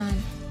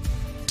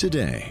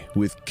Today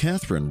with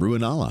Catherine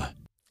Ruinala.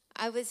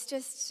 I was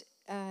just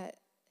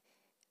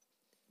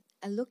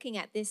looking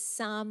at this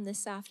psalm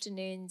this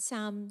afternoon,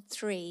 Psalm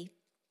 3,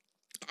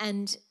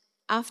 and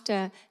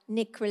after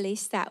Nick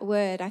released that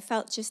word, I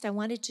felt I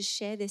wanted to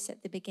share this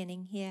at the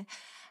beginning here.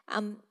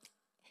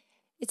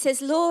 It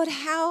says, Lord,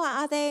 how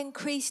are they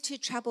increased who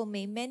trouble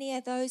me? Many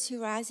are those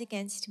who rise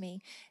against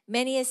me.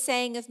 Many are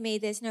saying of me,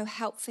 there's no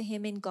help for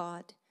him in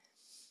God.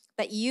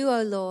 But you,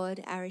 O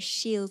Lord, are a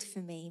shield for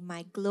me,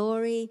 my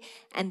glory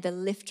and the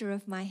lifter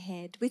of my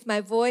head. With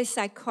my voice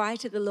I cry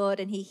to the Lord,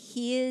 and he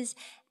hears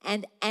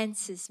and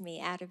answers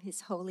me out of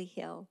his holy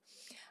hill.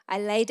 I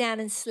lay down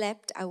and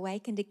slept, I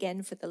wakened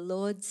again, for the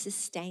Lord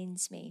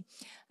sustains me.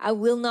 I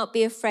will not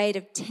be afraid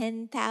of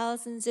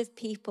 10,000s of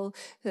people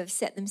who have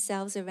set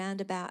themselves around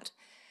about.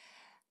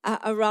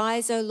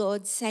 Arise, O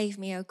Lord, save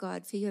me, O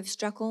God, for you have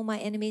struck all my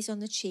enemies on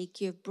the cheek.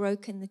 You have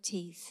broken the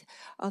teeth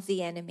of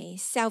the enemy.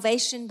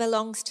 Salvation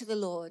belongs to the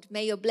Lord.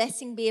 May your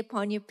blessing be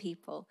upon your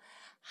people.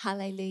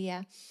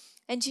 Hallelujah.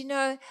 And you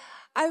know,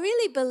 I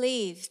really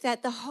believe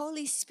that the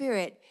Holy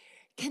Spirit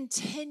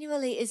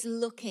continually is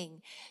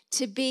looking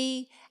to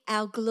be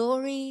our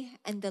glory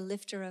and the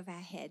lifter of our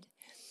head,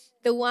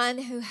 the one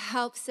who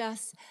helps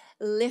us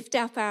lift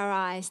up our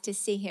eyes to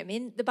see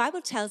him. The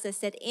Bible tells us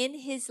that in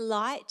his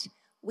light,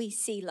 we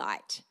see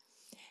light.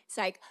 It's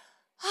like,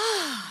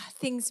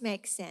 things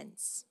make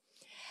sense.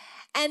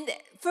 And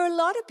for a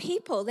lot of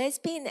people,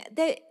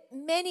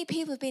 many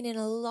people have been in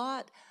a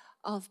lot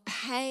of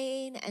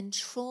pain and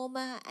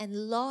trauma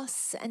and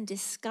loss and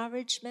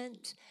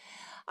discouragement.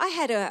 I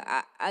had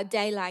a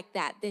day like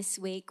that this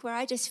week where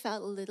I just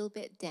felt a little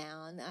bit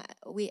down.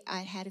 I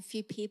had a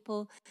few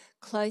people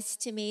close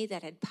to me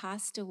that had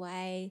passed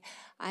away.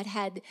 I'd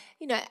had,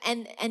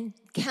 and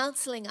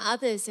counseling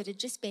others that had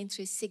just been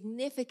through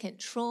significant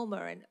trauma.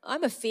 And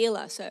I'm a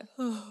feeler, so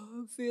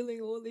I'm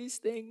feeling all these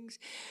things.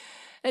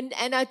 And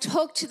I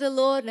talked to the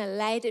Lord and I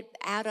laid it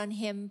out on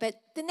him.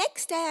 But the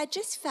next day I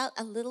just felt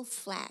a little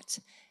flat.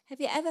 Have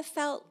you ever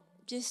felt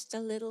just a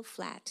little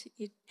flat?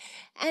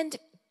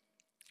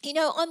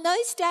 On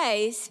those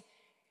days,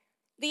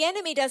 the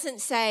enemy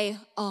doesn't say,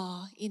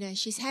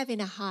 she's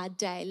having a hard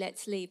day,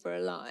 let's leave her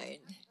alone.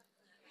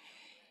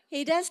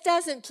 He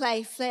doesn't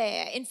play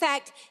fair. In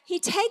fact, he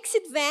takes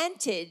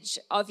advantage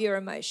of your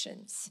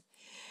emotions.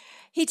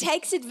 He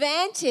takes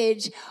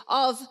advantage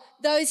of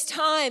those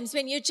times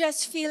when you're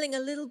just feeling a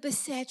little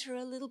beset or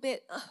a little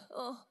bit,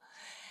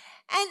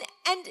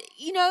 And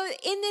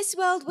in this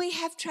world we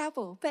have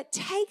trouble, but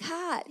take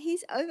heart,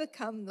 he's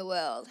overcome the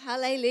world.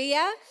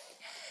 Hallelujah.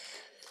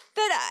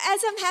 But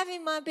as I'm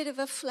having my bit of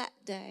a flat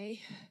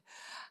day,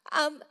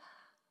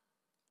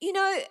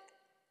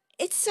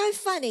 it's so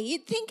funny.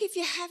 You'd think if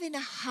you're having a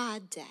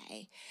hard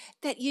day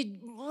that you'd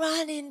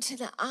run into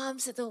the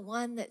arms of the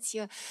one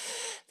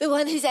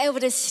who's able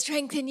to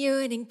strengthen you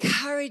and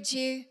encourage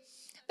you.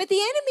 But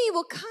the enemy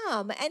will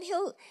come and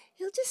he'll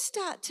just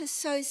start to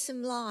sow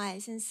some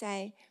lies and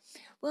say,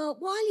 well,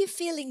 while you're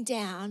feeling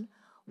down,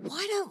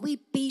 why don't we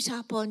beat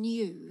up on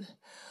you?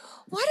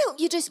 Why don't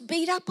you just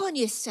beat up on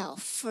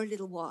yourself for a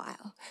little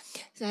while?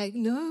 It's like,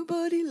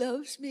 nobody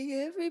loves me,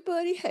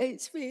 everybody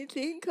hates me,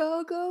 think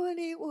I'll go and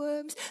eat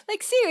worms.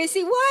 Like,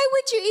 seriously, why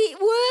would you eat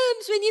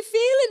worms when you're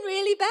feeling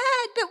really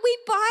bad? But we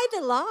buy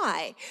the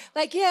lie.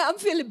 Like, yeah, I'm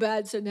feeling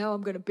bad, so now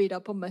I'm going to beat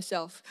up on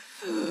myself.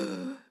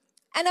 And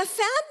I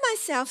found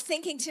myself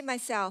thinking to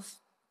myself,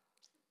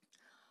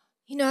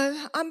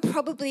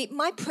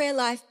 my prayer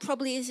life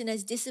probably isn't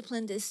as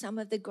disciplined as some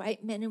of the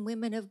great men and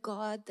women of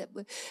God that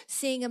were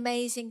seeing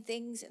amazing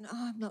things. And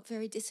I'm not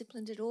very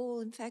disciplined at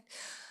all. In fact,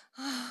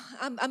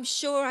 I'm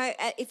sure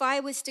if I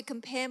was to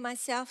compare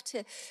myself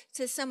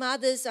to some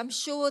others, I'm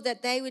sure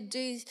that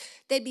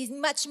they'd be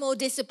much more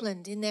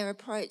disciplined in their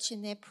approach,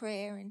 in their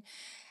prayer. And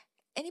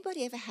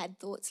anybody ever had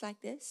thoughts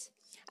like this?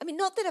 I mean,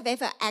 not that I've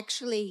ever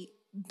actually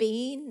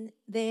been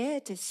there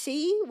to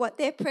see what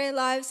their prayer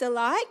lives are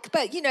like,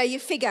 but you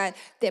figure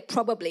they're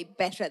probably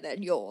better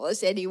than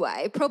yours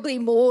anyway, probably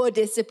more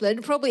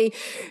disciplined, probably,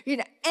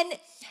 and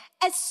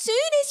as soon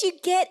as you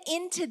get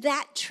into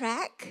that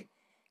track,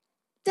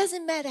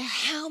 doesn't matter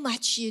how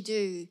much you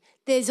do,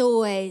 there's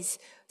always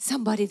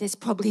somebody that's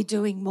probably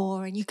doing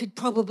more and you could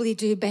probably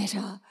do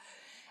better.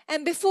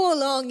 And before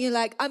long, you're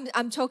like,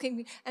 I'm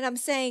talking and I'm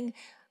saying,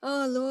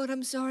 oh Lord,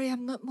 I'm sorry,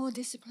 I'm not more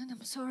disciplined,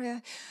 I'm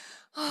sorry,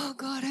 oh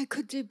God, I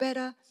could do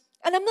better.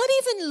 And I'm not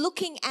even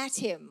looking at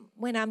him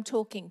when I'm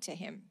talking to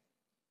him.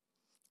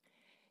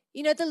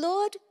 The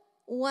Lord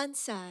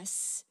wants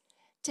us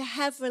to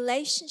have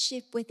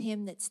relationship with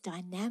him that's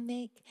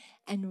dynamic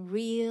and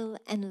real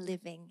and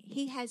living.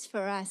 He has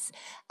for us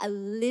a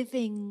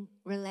living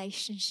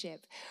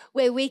relationship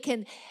where we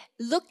can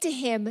look to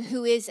him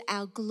who is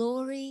our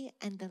glory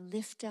and the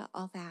lifter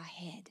of our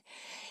head.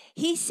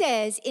 He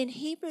says in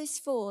Hebrews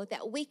 4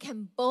 that we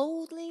can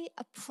boldly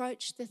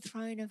approach the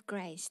throne of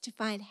grace to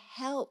find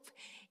help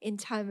in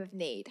time of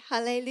need.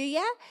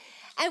 Hallelujah.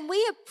 And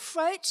we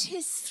approach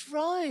his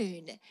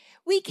throne.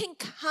 We can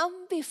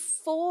come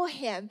before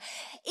him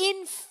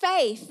in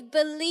faith,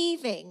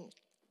 believing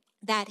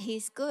that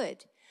he's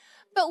good.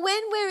 But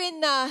when we're in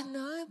the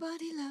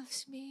nobody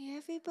loves me,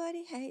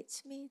 everybody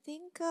hates me,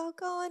 think I'll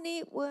go and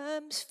eat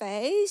worms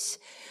phase,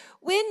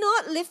 we're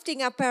not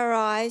lifting up our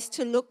eyes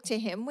to look to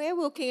him. We're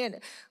looking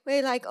at,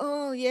 we're like,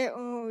 oh yeah,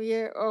 oh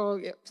yeah, oh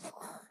yeah.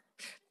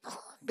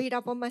 Beat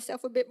up on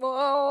myself a bit more.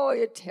 Oh,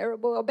 you're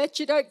terrible. I bet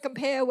you don't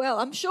compare well.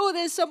 I'm sure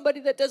there's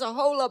somebody that does a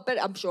whole lot better.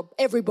 I'm sure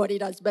everybody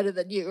does better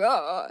than you.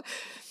 Oh.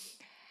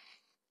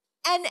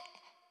 And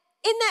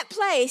in that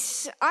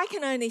place, I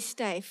can only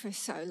stay for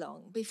so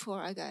long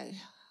before I go,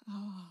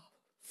 oh,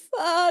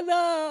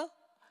 Father.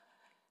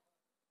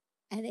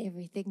 And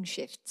everything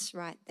shifts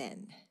right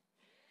then.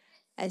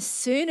 As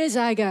soon as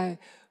I go,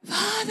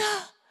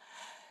 Father,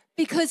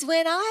 because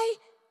when I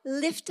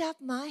lift up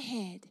my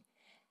head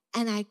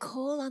and I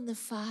call on the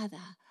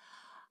Father,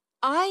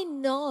 I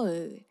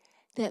know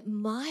that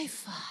my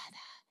Father,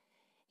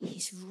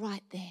 he's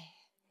right there.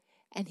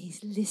 And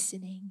he's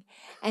listening,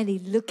 and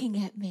he's looking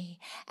at me,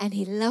 and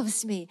he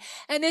loves me.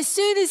 And as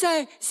soon as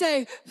I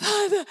say,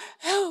 Father,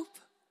 help,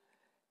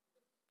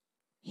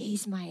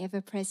 he's my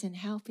ever-present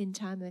help in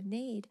time of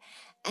need.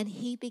 And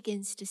he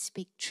begins to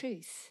speak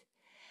truth.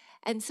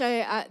 And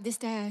so this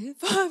day I said,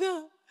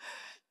 Father,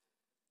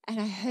 and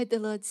I heard the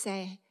Lord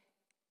say,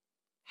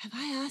 have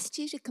I asked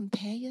you to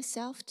compare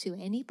yourself to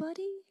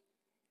anybody?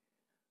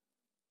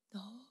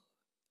 No.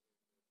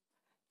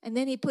 And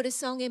then he put a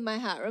song in my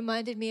heart,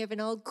 reminded me of an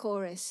old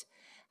chorus.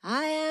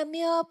 I am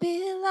your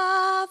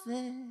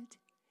beloved,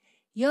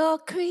 your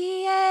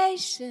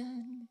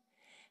creation,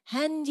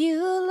 and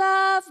you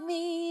love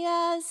me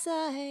as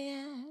I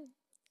am.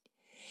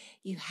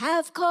 You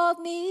have called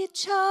me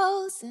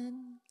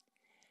chosen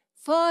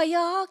for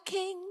your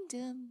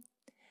kingdom,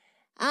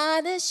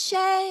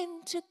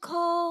 unashamed to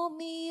call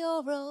me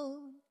your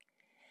own.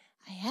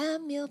 I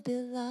am your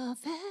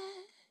beloved.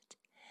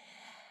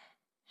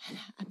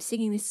 I'm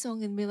singing this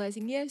song and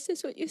realizing, yes,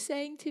 that's what you're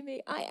saying to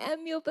me. I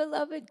am your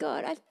beloved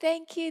God. I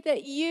thank you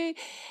that you,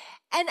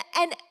 and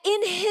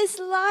in his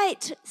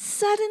light,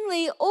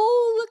 suddenly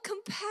all the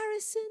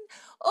comparison,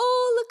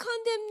 all the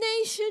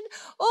condemnation,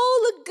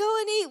 all the go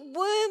and eat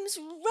worms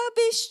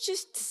rubbish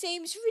just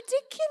seems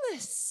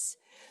ridiculous.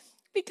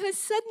 Because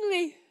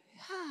suddenly,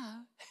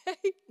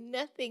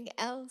 nothing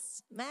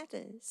else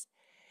matters.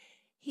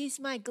 He's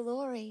my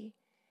glory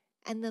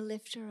and the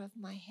lifter of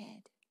my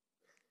head.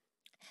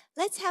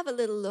 Let's have a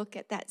little look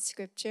at that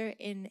scripture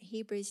in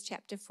Hebrews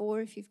chapter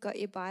 4, if you've got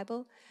your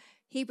Bible.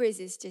 Hebrews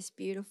is just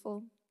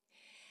beautiful.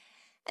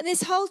 And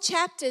this whole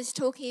chapter is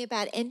talking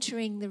about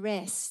entering the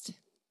rest.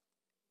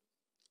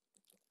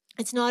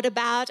 It's not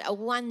about a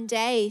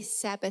one-day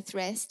Sabbath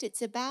rest.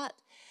 It's about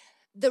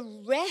the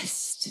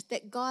rest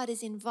that God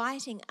is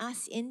inviting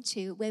us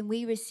into when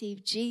we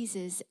receive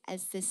Jesus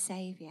as the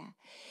Savior.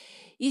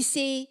 You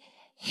see,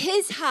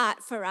 his heart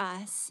for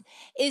us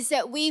is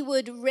that we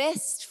would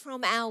rest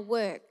from our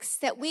works,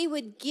 that we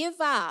would give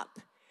up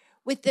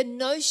with the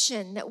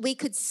notion that we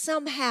could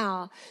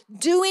somehow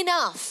do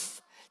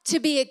enough to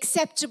be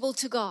acceptable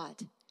to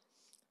God,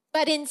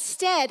 but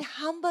instead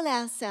humble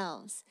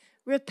ourselves,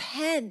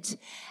 repent,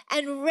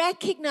 and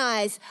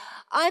recognize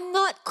I'm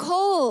not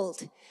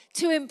called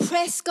to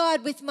impress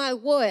God with my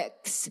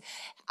works.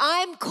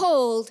 I'm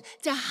called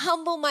to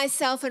humble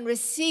myself and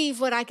receive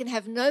what I can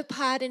have no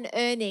part in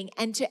earning,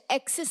 and to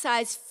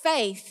exercise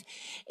faith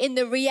in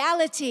the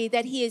reality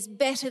that he is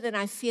better than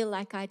I feel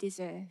like I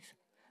deserve.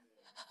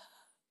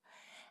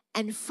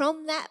 And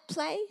from that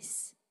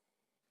place,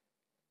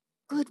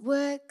 good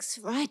works,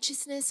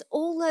 righteousness,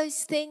 all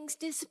those things,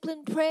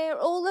 discipline, prayer,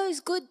 all those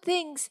good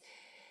things,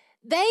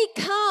 they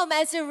come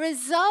as a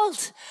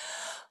result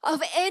of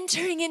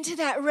entering into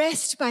that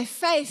rest by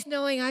faith,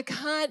 knowing I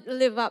can't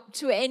live up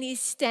to any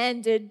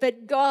standard,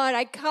 but God,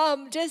 I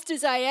come just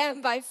as I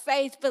am by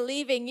faith,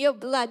 believing your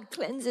blood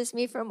cleanses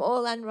me from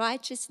all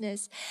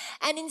unrighteousness.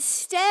 And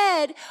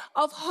instead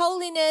of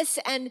holiness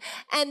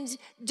and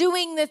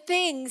doing the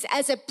things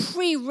as a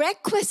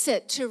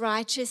prerequisite to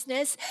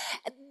righteousness,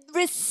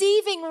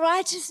 receiving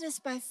righteousness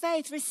by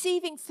faith,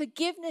 receiving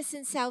forgiveness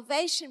and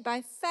salvation by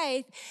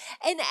faith,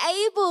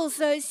 enables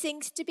those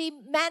things to be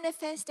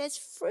manifest as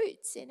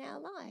fruits in our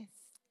life.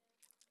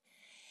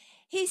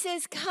 He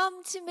says,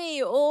 come to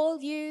me,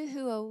 all you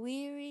who are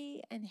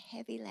weary and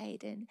heavy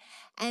laden,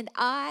 and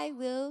I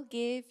will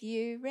give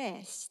you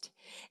rest.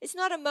 It's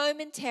not a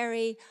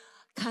momentary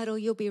cuddle,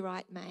 you'll be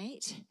right,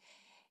 mate.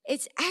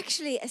 It's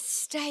actually a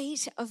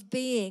state of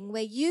being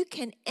where you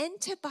can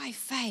enter by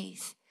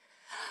faith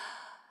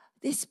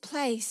this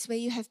place where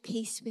you have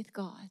peace with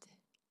God.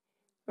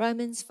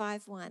 Romans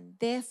 5:1.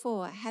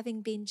 Therefore,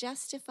 having been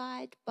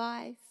justified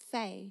by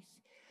faith,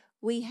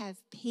 we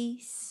have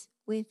peace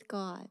with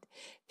God.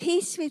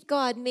 Peace with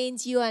God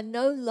means you are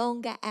no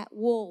longer at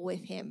war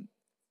with him.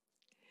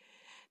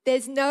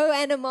 There's no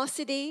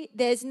animosity.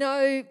 There's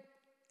no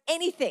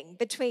anything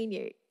between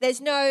you. There's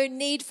no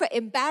need for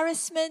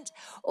embarrassment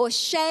or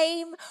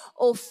shame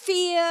or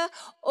fear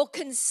or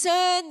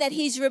concern that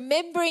he's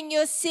remembering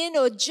your sin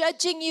or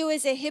judging you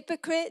as a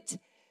hypocrite.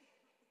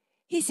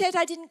 He said,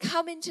 I didn't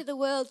come into the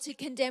world to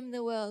condemn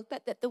the world,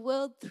 but that the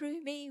world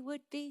through me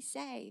would be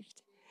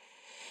saved.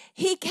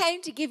 He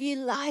came to give you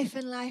life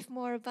and life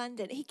more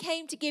abundant. He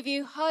came to give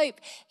you hope.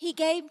 He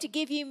came to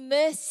give you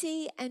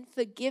mercy and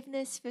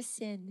forgiveness for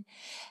sin.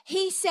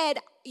 He said,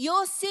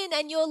 your sin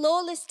and your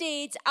lawless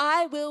deeds,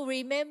 I will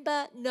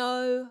remember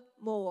no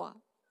more.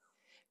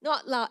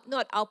 Not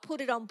I'll put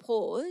it on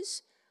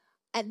pause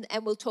and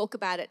we'll talk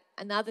about it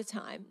another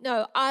time.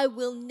 No, I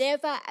will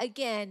never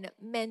again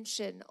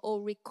mention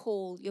or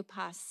recall your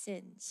past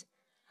sins.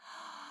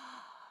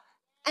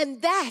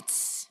 And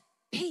that's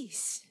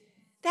peace.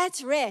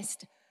 That's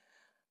rest.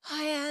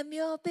 I am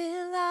your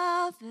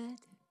beloved,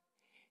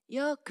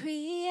 your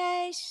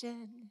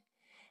creation,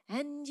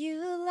 and you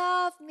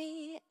love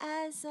me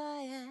as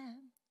I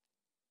am.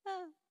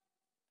 Oh.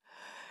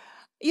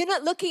 You're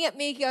not looking at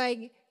me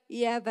going,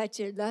 yeah, but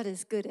you're not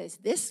as good as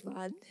this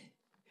one.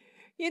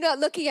 You're not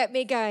looking at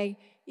me going,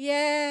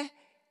 yeah,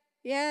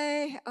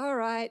 all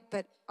right,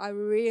 but I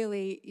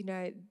really,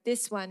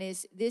 this one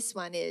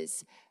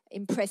is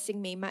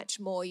impressing me much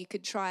more. You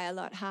could try a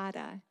lot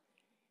harder.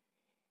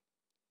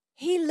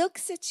 He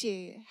looks at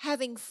you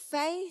having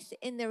faith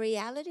in the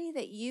reality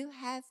that you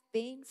have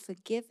been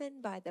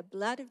forgiven by the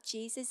blood of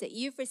Jesus, that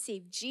you've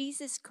received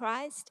Jesus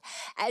Christ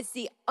as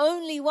the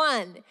only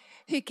one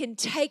who can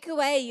take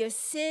away your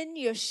sin,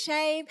 your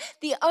shame,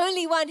 the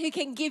only one who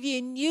can give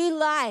you new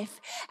life,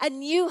 a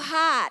new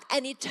heart,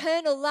 and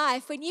eternal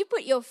life. When you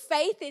put your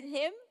faith in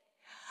him,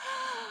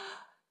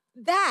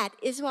 that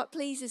is what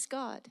pleases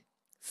God.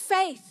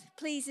 Faith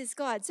pleases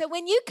God. So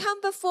when you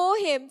come before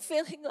him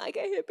feeling like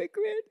a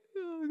hypocrite,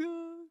 oh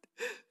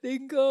God,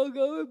 think I'll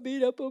go and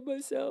beat up on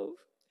myself.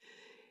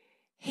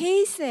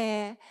 He's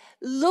there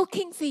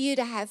looking for you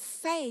to have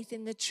faith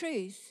in the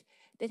truth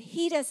that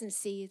he doesn't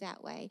see you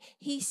that way.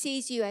 He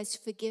sees you as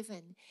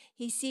forgiven.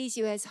 He sees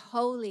you as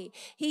holy.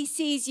 He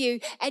sees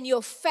you and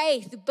your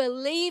faith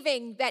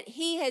believing that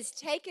he has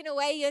taken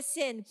away your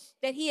sin,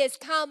 that he has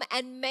come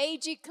and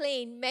made you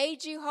clean,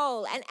 made you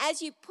whole. And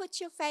as you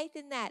put your faith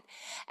in that,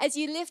 as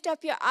you lift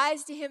up your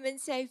eyes to him and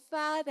say,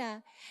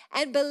 Father,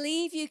 and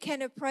believe you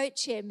can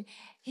approach him,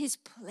 his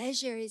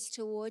pleasure is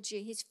towards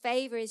you. His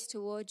favor is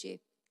towards you.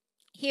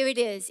 Here it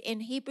is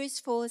in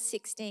Hebrews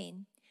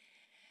 4:16.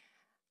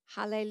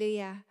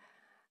 Hallelujah.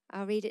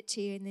 I'll read it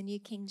to you in the New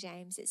King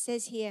James. It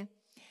says here,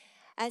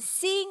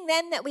 seeing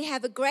then that we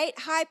have a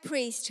great high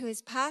priest who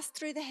has passed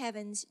through the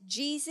heavens,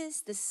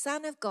 Jesus, the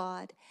Son of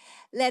God,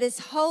 let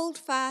us hold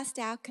fast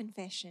our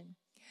confession.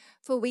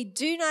 For we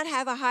do not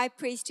have a high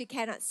priest who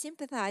cannot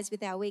sympathize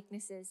with our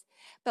weaknesses,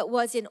 but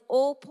was in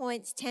all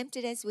points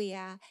tempted as we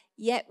are,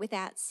 yet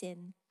without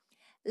sin.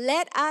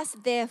 Let us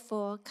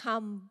therefore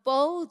come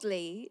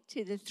boldly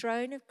to the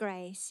throne of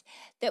grace,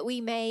 that we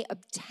may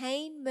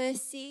obtain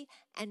mercy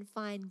and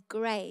find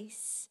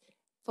grace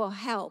for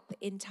help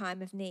in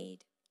time of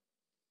need.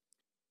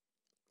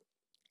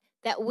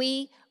 That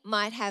we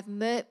might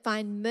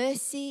find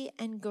mercy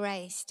and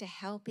grace to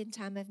help in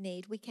time of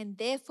need. We can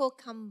therefore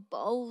come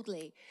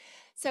boldly.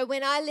 So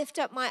when I lift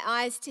up my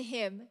eyes to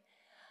him,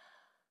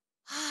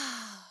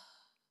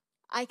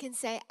 I can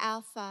say,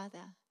 Our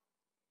Father.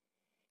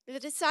 The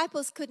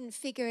disciples couldn't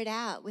figure it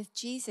out with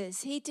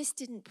Jesus. He just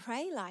didn't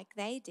pray like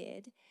they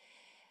did.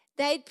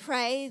 They'd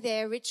pray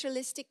their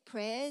ritualistic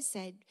prayers.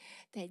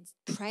 They'd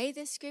pray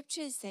the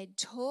scriptures. They'd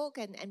talk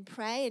and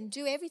pray and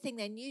do everything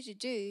they knew to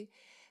do.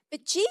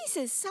 But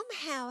Jesus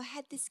somehow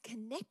had this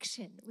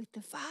connection with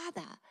the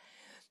Father,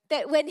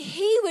 that when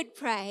he would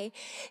pray,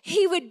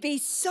 he would be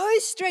so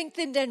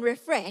strengthened and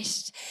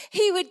refreshed.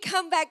 He would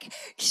come back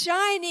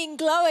shining,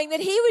 glowing, that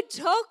he would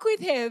talk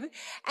with him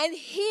and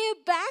hear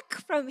back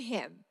from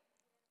him.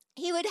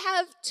 He would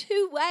have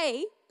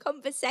two-way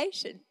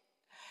conversation.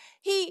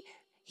 He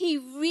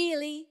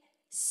really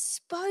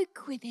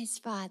spoke with his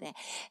Father.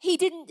 He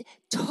didn't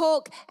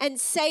talk and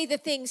say the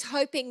things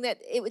hoping that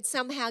it would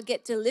somehow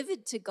get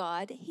delivered to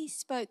God. He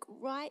spoke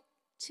right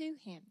to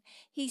him.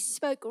 He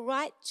spoke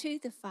right to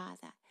the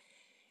Father.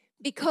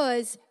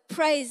 Because,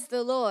 praise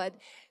the Lord,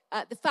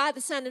 the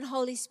Father, Son, and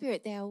Holy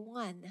Spirit, they are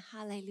one.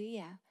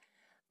 Hallelujah.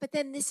 But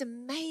then this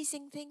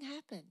amazing thing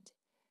happened.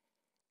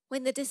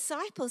 When the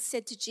disciples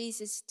said to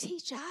Jesus,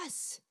 teach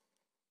us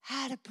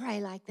how to pray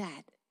like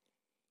that.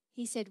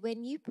 He said,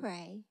 when you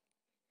pray,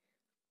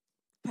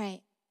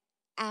 pray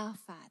our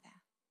Father,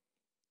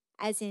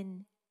 as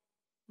in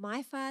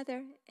my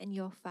Father and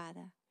your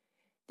Father.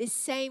 This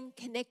same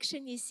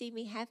connection you see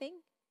me having,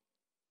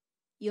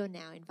 you're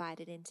now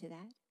invited into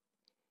that.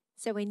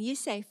 So when you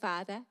say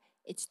Father,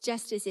 it's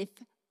just as if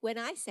when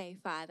I say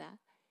Father,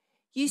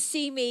 you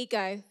see me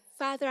go,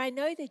 Father, I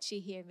know that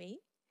you hear me,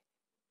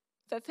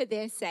 but for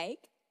their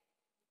sake,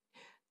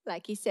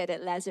 like he said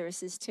at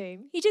Lazarus's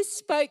tomb, he just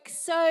spoke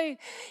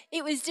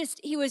he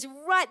was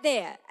right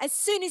there. As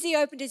soon as he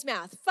opened his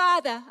mouth,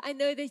 Father, I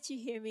know that you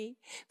hear me,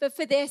 but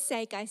for their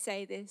sake I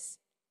say this.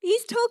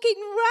 He's talking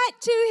right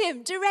to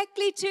him,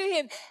 directly to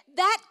him.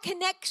 That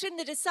connection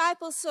the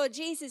disciples saw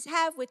Jesus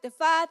have with the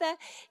Father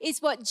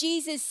is what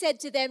Jesus said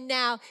to them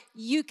now,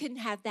 you can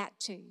have that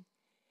too.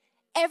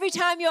 Every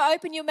time you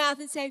open your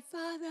mouth and say,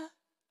 Father,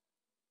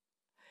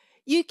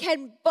 You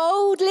can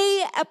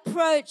boldly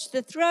approach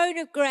the throne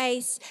of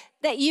grace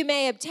that you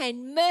may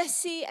obtain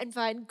mercy and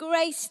find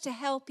grace to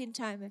help in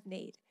time of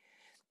need.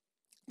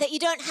 That you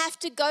don't have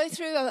to go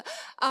through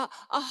a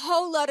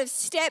whole lot of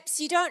steps.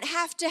 You don't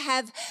have to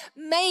have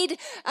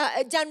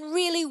done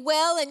really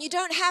well, and you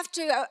don't have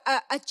to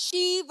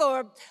achieve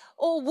or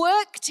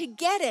work to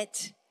get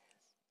it.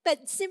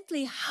 But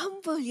simply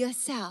humble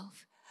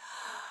yourself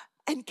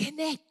and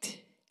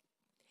connect.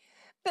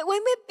 But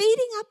when we're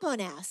beating up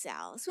on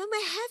ourselves, when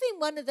we're having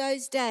one of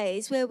those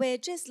days where we're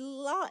just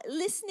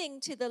listening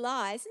to the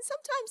lies, and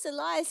sometimes the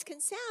lies can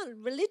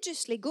sound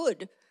religiously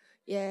good.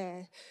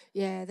 Yeah,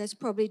 that's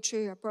probably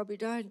true. I probably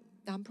don't.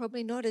 I'm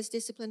probably not as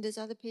disciplined as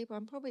other people.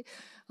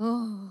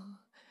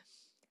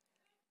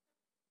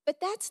 But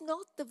that's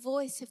not the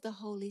voice of the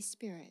Holy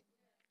Spirit.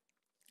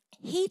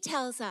 He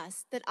tells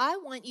us that I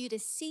want you to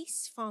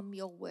cease from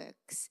your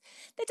works.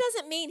 That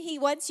doesn't mean he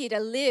wants you to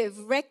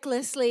live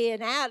recklessly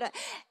and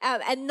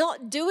and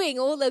not doing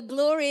all the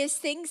glorious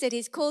things that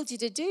he's called you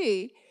to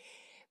do.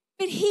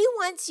 But he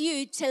wants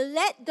you to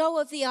let go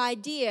of the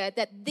idea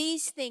that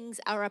these things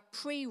are a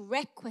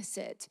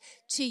prerequisite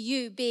to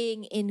you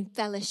being in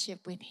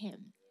fellowship with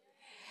him.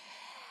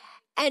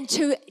 And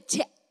to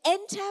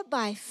enter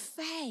by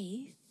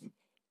faith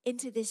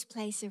into this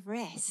place of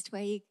rest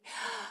where you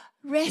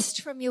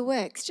rest from your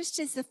works, just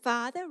as the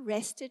Father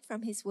rested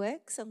from his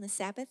works on the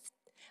Sabbath,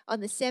 on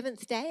the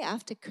seventh day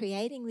after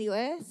creating the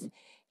earth,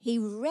 he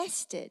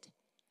rested.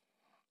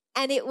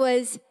 And it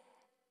was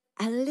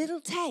a little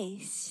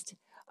taste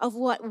of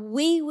what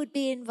we would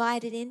be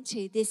invited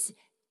into, this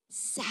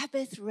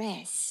Sabbath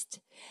rest,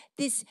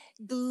 this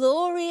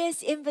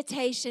glorious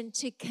invitation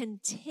to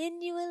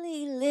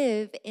continually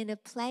live in a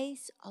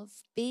place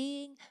of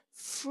being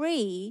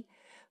free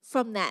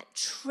from that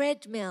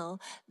treadmill,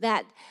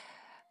 that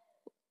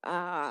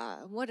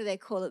what do they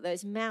call it?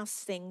 Those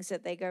mouse things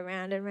that they go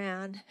round and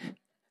round.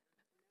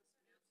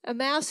 A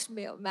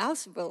mousewheel,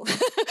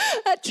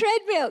 a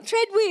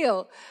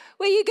treadwheel,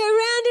 where you go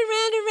round and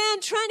round and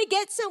round trying to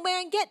get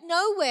somewhere and get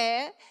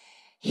nowhere.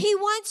 He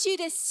wants you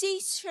to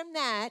cease from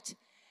that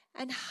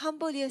and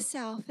humble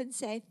yourself and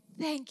say,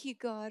 thank you,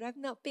 God, I've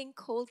not been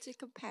called to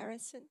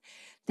comparison.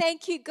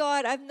 Thank you,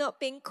 God, I've not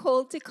been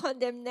called to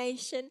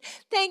condemnation.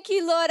 Thank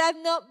you, Lord,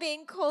 I've not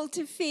been called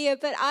to fear,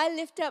 but I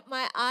lift up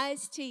my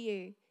eyes to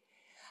you.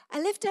 I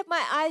lift up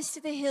my eyes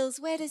to the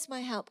hills. Where does my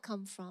help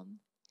come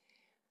from?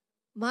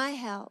 My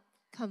help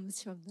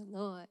comes from the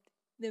Lord,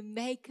 the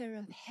maker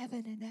of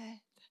heaven and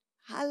earth.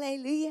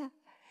 Hallelujah.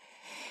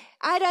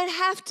 I don't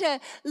have to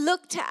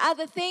look to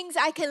other things.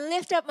 I can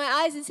lift up my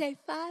eyes and say,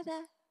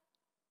 Father.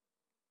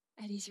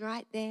 And he's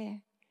right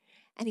there.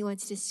 And he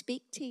wants to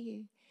speak to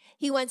you.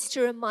 He wants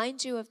to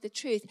remind you of the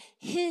truth.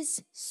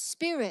 His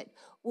Spirit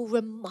will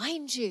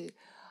remind you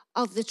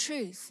of the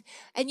truth.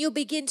 And you'll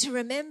begin to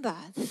remember,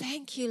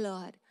 thank you,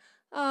 Lord.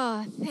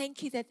 Oh,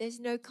 thank you that there's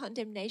no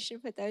condemnation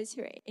for those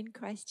who are in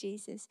Christ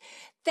Jesus.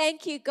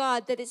 Thank you,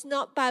 God, that it's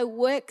not by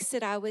works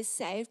that I was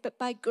saved, but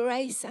by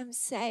grace I'm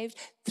saved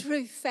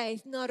through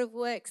faith, not of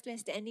works,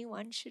 lest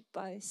anyone should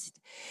boast.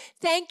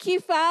 Thank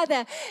you,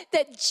 Father,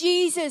 that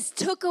Jesus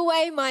took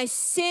away my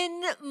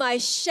sin, my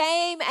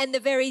shame, and the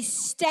very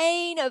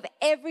stain of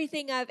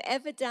everything I've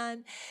ever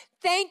done.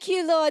 Thank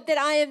you, Lord, that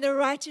I am the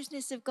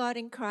righteousness of God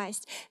in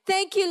Christ.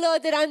 Thank you,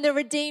 Lord, that I'm the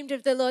redeemed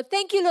of the Lord.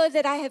 Thank you, Lord,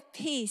 that I have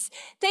peace.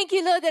 Thank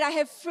you, Lord, that I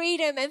have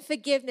freedom and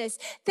forgiveness.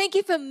 Thank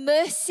you for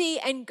mercy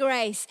and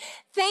grace.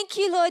 Thank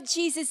you, Lord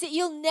Jesus, that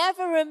you'll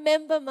never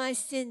remember my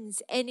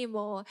sins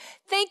anymore.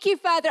 Thank you,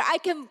 Father, I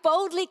can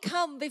boldly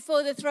come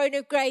before the throne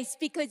of grace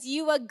because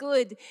you are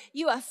good.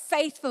 You are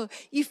faithful.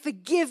 You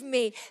forgive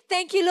me.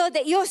 Thank you, Lord,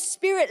 that your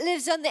Spirit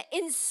lives on the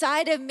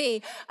inside of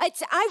me.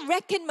 I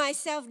reckon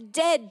myself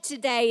dead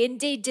today,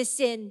 indeed, to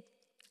sin,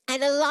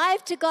 and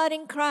alive to God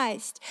in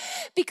Christ.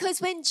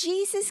 Because when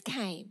Jesus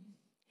came,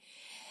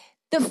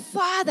 the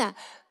Father,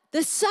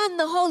 the Son,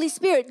 the Holy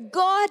Spirit,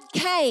 God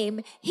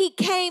came. He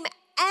came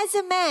as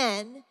a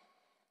man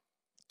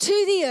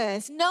to the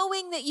earth,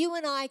 knowing that you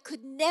and I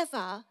could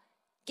never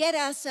get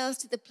ourselves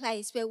to the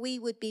place where we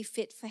would be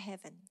fit for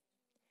heaven.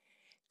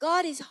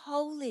 God is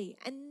holy,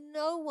 and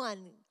no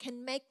one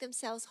can make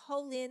themselves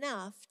holy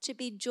enough to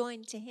be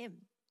joined to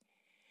him.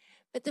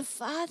 But the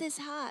Father's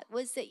heart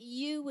was that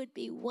you would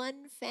be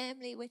one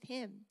family with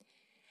him.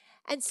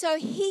 And so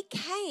he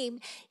came,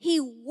 he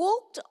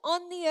walked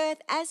on the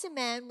earth as a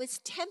man, was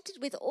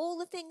tempted with all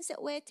the things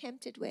that we're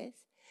tempted with,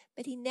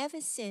 but he never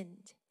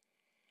sinned.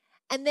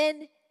 And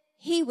then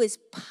he was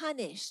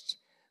punished,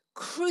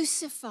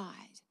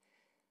 crucified.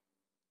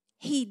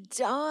 He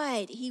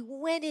died, he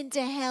went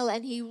into hell,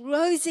 and he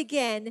rose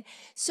again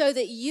so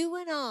that you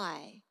and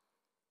I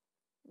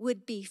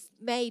would be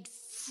made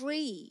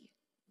free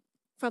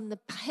from the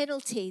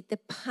penalty, the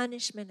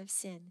punishment of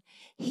sin.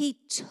 He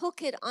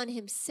took it on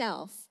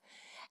himself.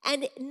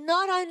 And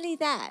not only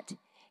that,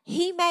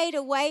 he made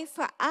a way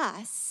for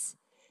us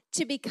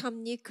to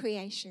become new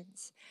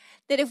creations.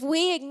 That if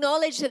we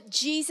acknowledge that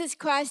Jesus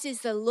Christ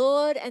is the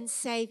Lord and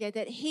Savior,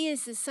 that he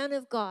is the Son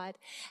of God,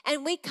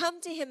 and we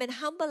come to him and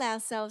humble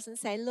ourselves and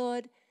say,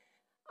 Lord,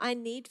 I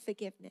need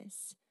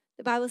forgiveness.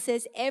 The Bible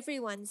says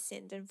everyone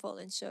sinned and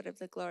fallen short of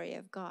the glory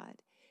of God.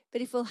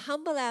 But if we'll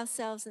humble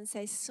ourselves and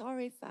say,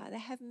 sorry, Father,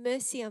 have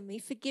mercy on me,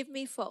 forgive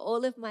me for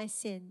all of my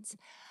sins.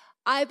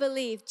 I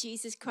believe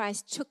Jesus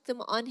Christ took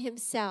them on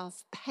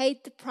himself,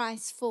 paid the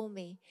price for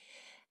me.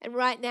 And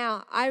right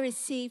now, I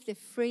receive the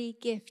free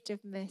gift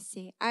of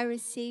mercy. I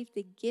receive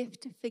the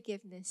gift of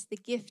forgiveness, the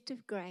gift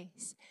of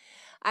grace.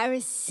 I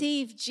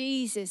receive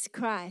Jesus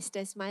Christ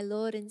as my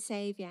Lord and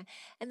Savior.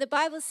 And the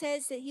Bible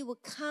says that he will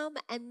come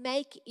and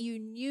make you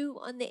new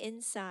on the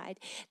inside,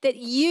 that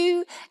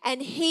you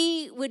and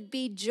he would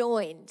be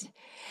joined,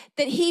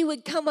 that he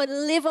would come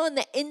and live on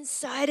the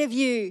inside of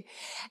you,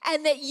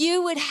 and that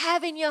you would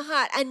have in your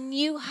heart a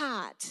new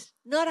heart,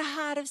 not a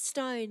heart of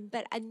stone,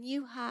 but a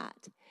new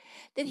heart.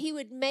 That he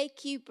would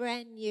make you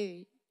brand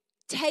new,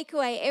 take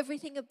away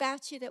everything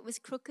about you that was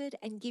crooked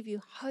and give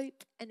you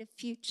hope and a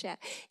future,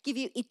 give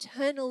you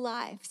eternal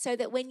life, so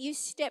that when you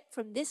step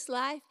from this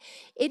life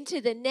into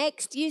the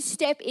next, you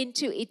step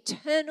into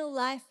eternal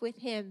life with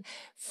him,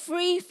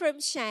 free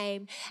from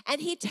shame. And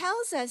he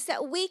tells us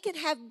that we can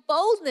have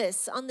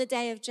boldness on the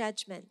day of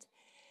judgment,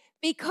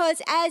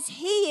 because as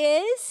he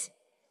is,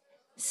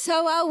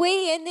 so are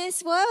we in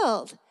this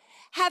world.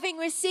 Having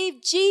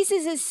received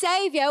Jesus as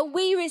Savior,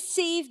 we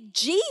receive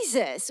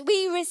Jesus.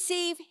 We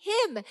receive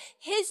him,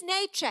 his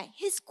nature,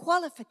 his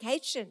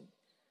qualification.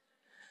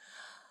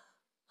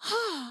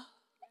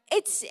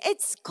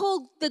 It's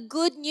called the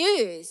good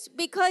news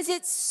because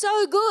it's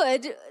so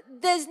good,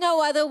 there's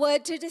no other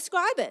word to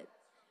describe it.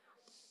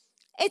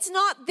 It's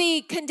not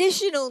the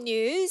conditional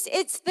news,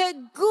 it's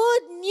the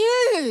good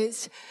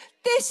news.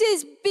 This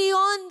is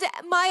beyond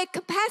my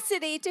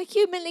capacity to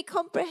humanly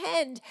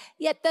comprehend,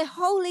 yet the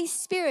Holy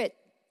Spirit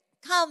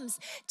comes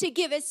to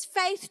give us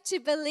faith to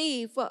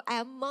believe what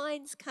our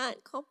minds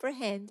can't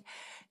comprehend,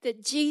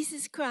 that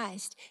Jesus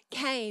Christ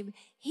came.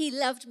 He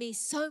loved me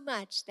so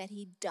much that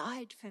he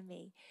died for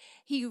me.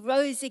 He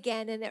rose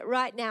again, and that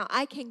right now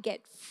I can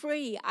get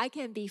free. I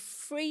can be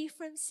free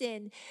from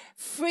sin,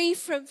 free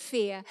from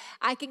fear.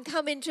 I can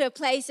come into a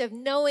place of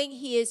knowing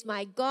he is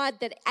my God,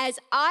 that as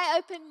I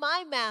open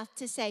my mouth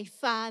to say,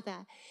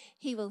 Father,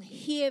 he will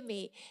hear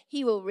me,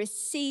 he will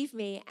receive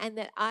me, and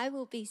that I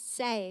will be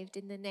saved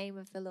in the name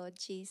of the Lord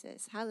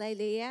Jesus.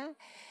 Hallelujah.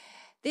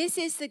 This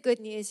is the good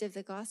news of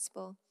the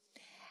gospel.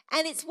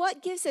 And it's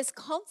what gives us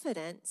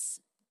confidence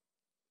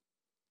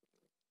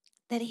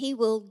that he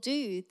will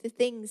do the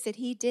things that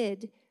he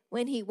did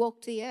when he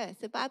walked the earth.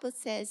 The Bible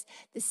says,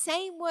 the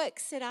same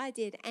works that I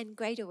did and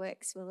greater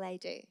works will they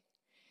do.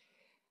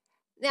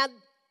 Now,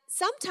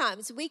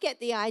 sometimes we get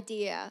the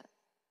idea,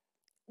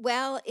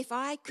 well, if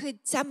I could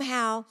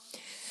somehow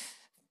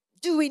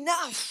do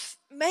enough,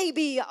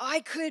 maybe I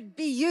could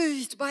be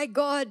used by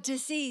God to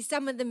see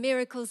some of the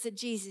miracles that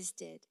Jesus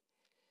did.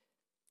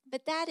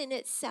 But that in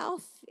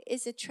itself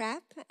is a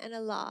trap and a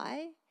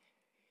lie.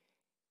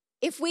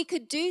 If we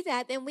could do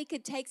that, then we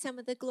could take some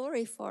of the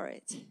glory for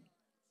it.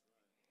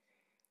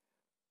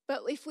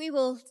 But if we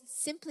will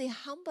simply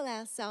humble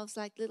ourselves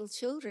like little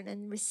children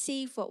and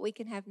receive what we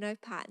can have no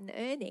part in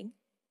earning,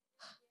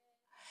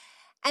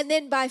 and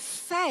then by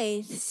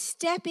faith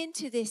step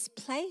into this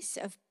place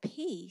of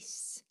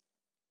peace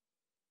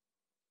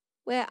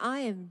where I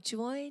am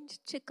joined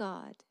to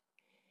God.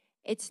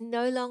 It's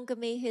no longer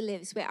me who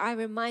lives, where I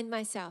remind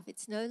myself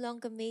it's no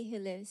longer me who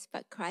lives,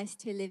 but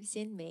Christ who lives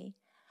in me.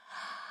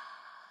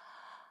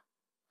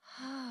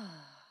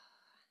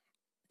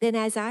 Then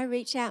as I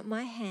reach out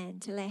my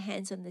hand to lay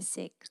hands on the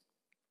sick,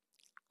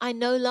 I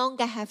no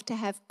longer have to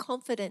have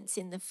confidence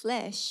in the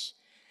flesh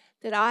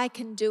that I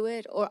can do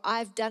it or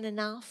I've done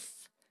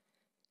enough.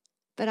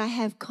 But I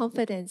have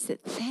confidence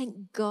that,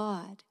 thank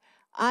God,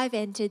 I've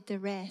entered the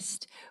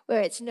rest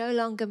where it's no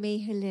longer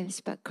me who lives,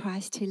 but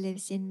Christ who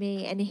lives in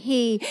me. And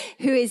he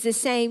who is the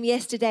same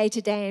yesterday,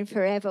 today, and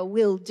forever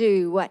will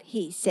do what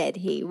he said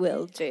he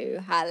will do.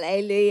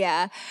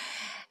 Hallelujah.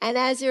 And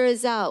as a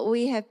result,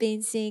 we have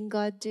been seeing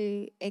God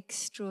do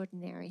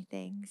extraordinary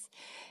things,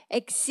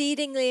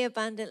 exceedingly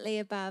abundantly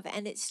above,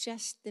 and it's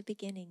just the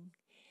beginning.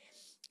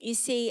 You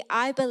see,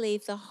 I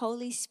believe the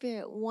Holy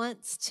Spirit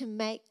wants to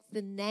make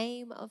the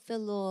name of the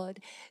Lord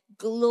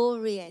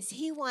glorious.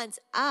 He wants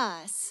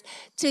us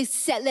to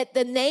let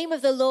the name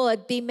of the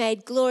Lord be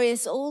made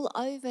glorious all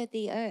over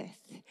the earth.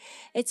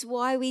 It's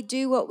why we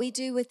do what we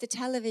do with the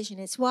television.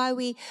 It's why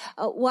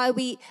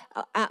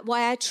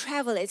I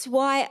travel. It's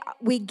why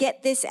we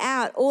get this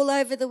out all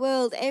over the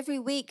world every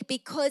week,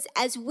 because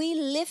as we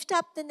lift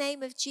up the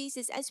name of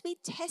Jesus, as we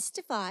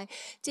testify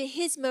to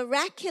his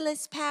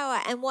miraculous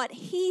power and what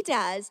he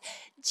does,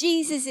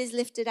 Jesus is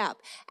lifted up.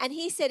 And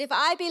he said, if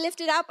I be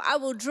lifted up, I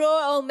will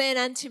draw all men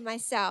unto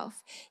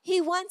myself. He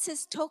wants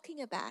us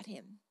talking about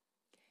him.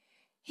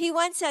 He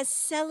wants us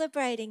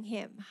celebrating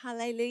him.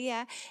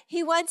 Hallelujah.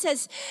 He wants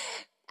us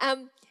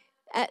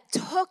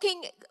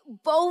talking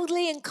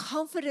boldly and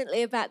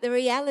confidently about the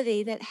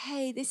reality that,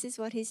 hey, this is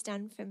what he's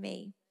done for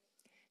me.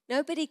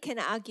 Nobody can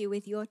argue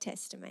with your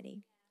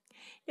testimony.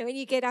 You know, when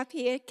you get up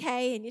here,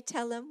 Kay, and you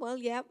tell them, well,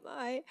 yeah,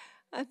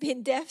 I've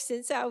been deaf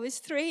since I was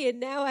 3 and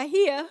now I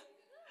hear.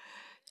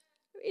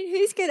 I mean,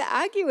 who's going to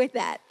argue with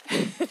that?